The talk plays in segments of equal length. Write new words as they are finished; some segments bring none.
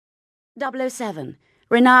007.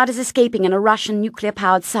 Renard is escaping in a Russian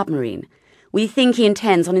nuclear-powered submarine. We think he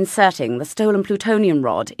intends on inserting the stolen plutonium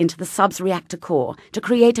rod into the sub's reactor core to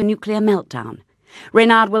create a nuclear meltdown.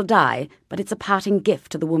 Renard will die, but it's a parting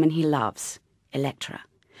gift to the woman he loves, Electra.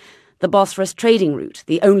 The Bosphorus trading route,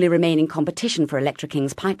 the only remaining competition for Electra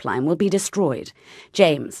King's pipeline, will be destroyed.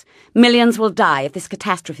 James, millions will die if this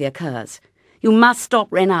catastrophe occurs. You must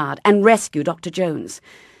stop Renard and rescue Dr. Jones.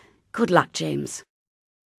 Good luck, James.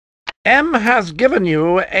 M has given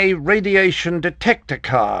you a radiation detector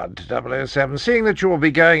card, 007. Seeing that you will be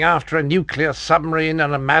going after a nuclear submarine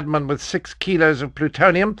and a madman with 6 kilos of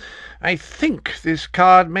plutonium, I think this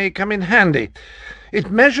card may come in handy. It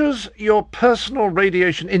measures your personal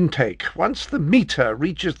radiation intake. Once the meter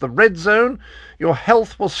reaches the red zone, your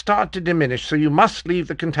health will start to diminish, so you must leave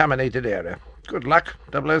the contaminated area. Good luck,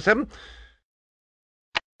 007.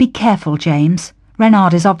 Be careful, James.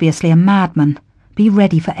 Renard is obviously a madman. Be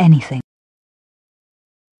ready for anything.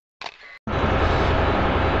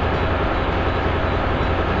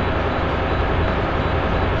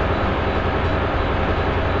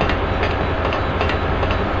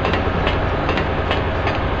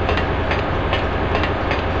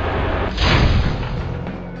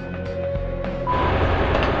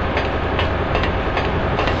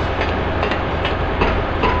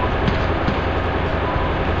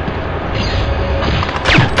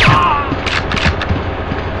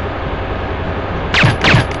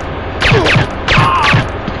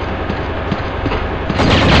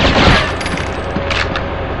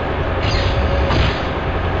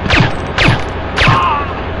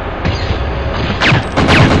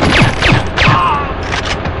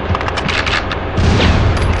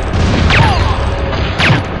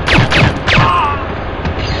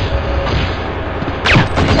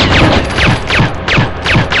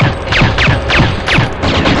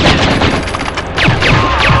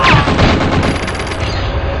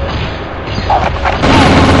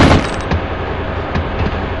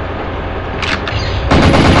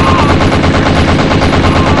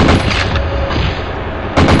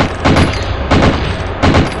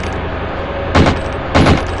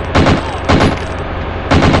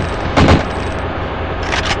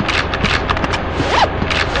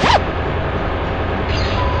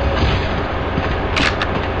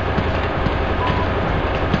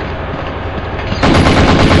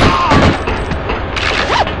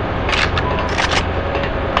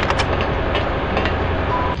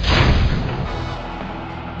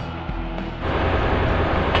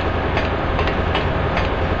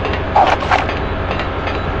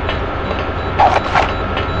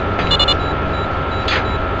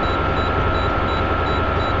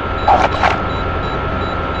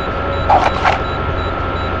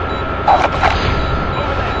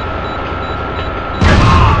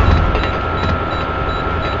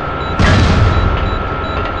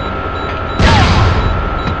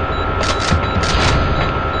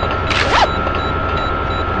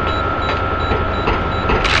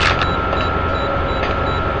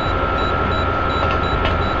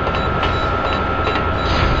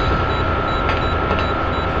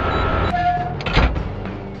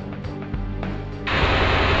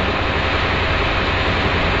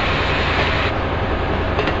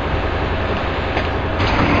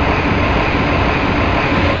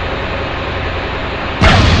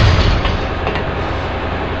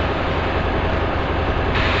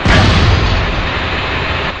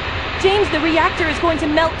 James, the reactor is going to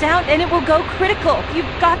melt down and it will go critical. You've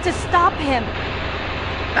got to stop him.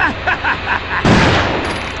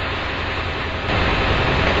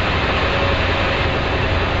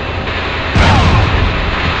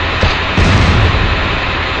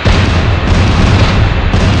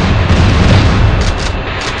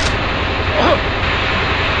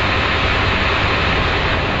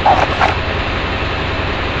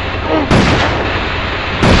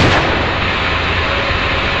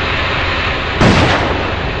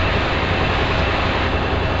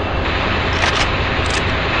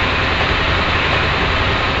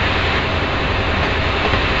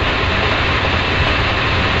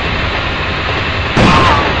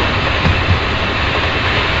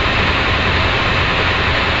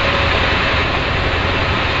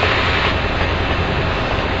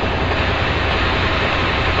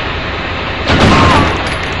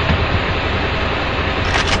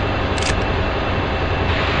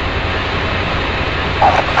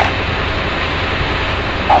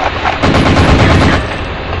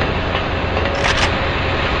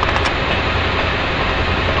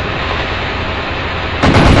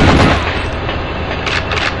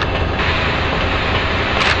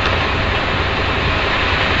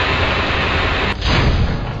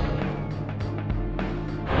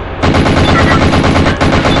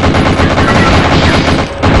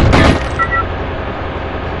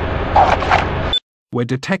 we're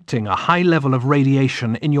detecting a high level of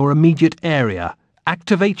radiation in your immediate area.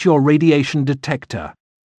 Activate your radiation detector.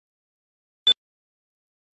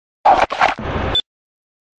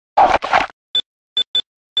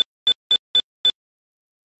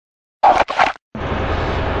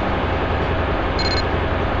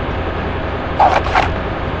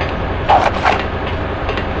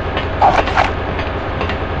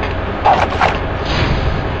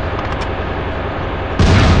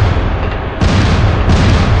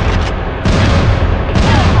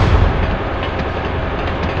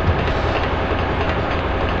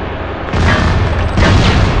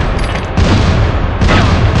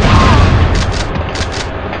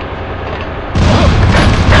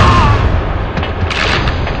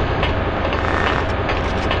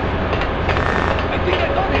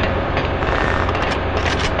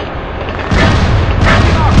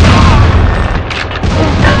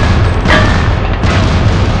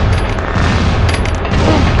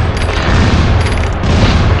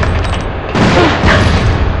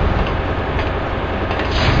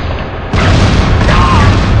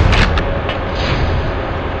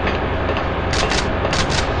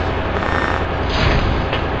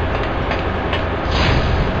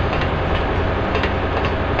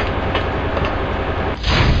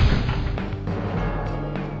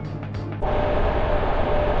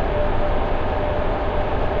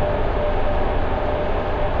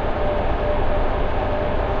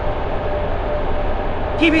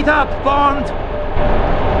 Keep it up, Bond!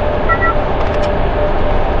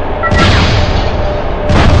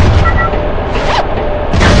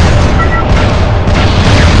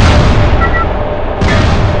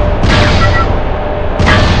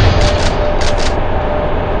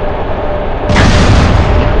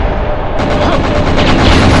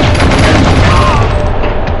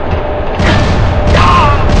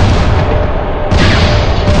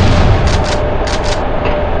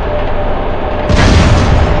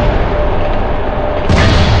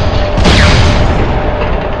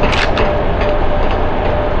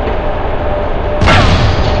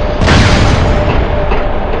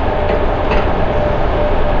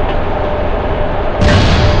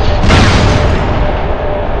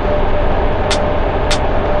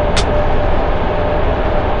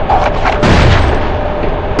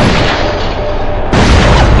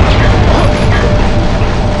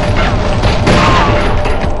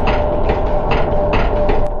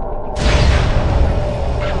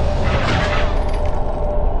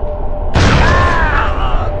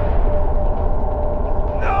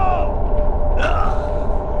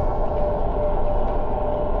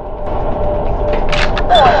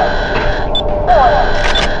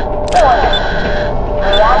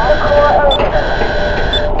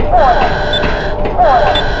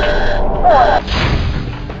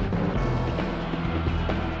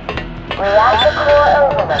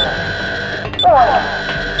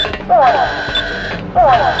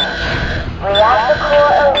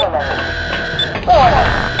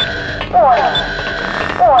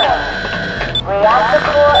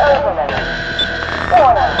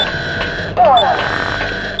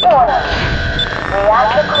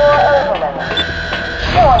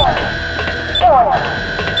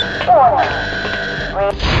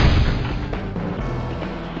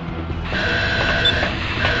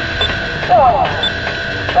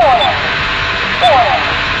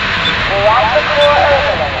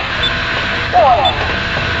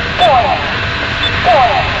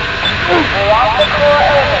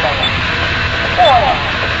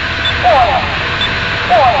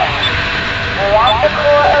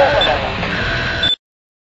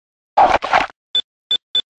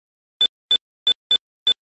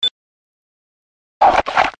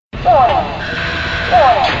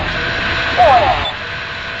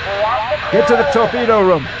 Get to the torpedo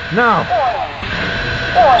room, now!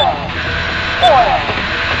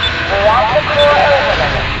 Reactor core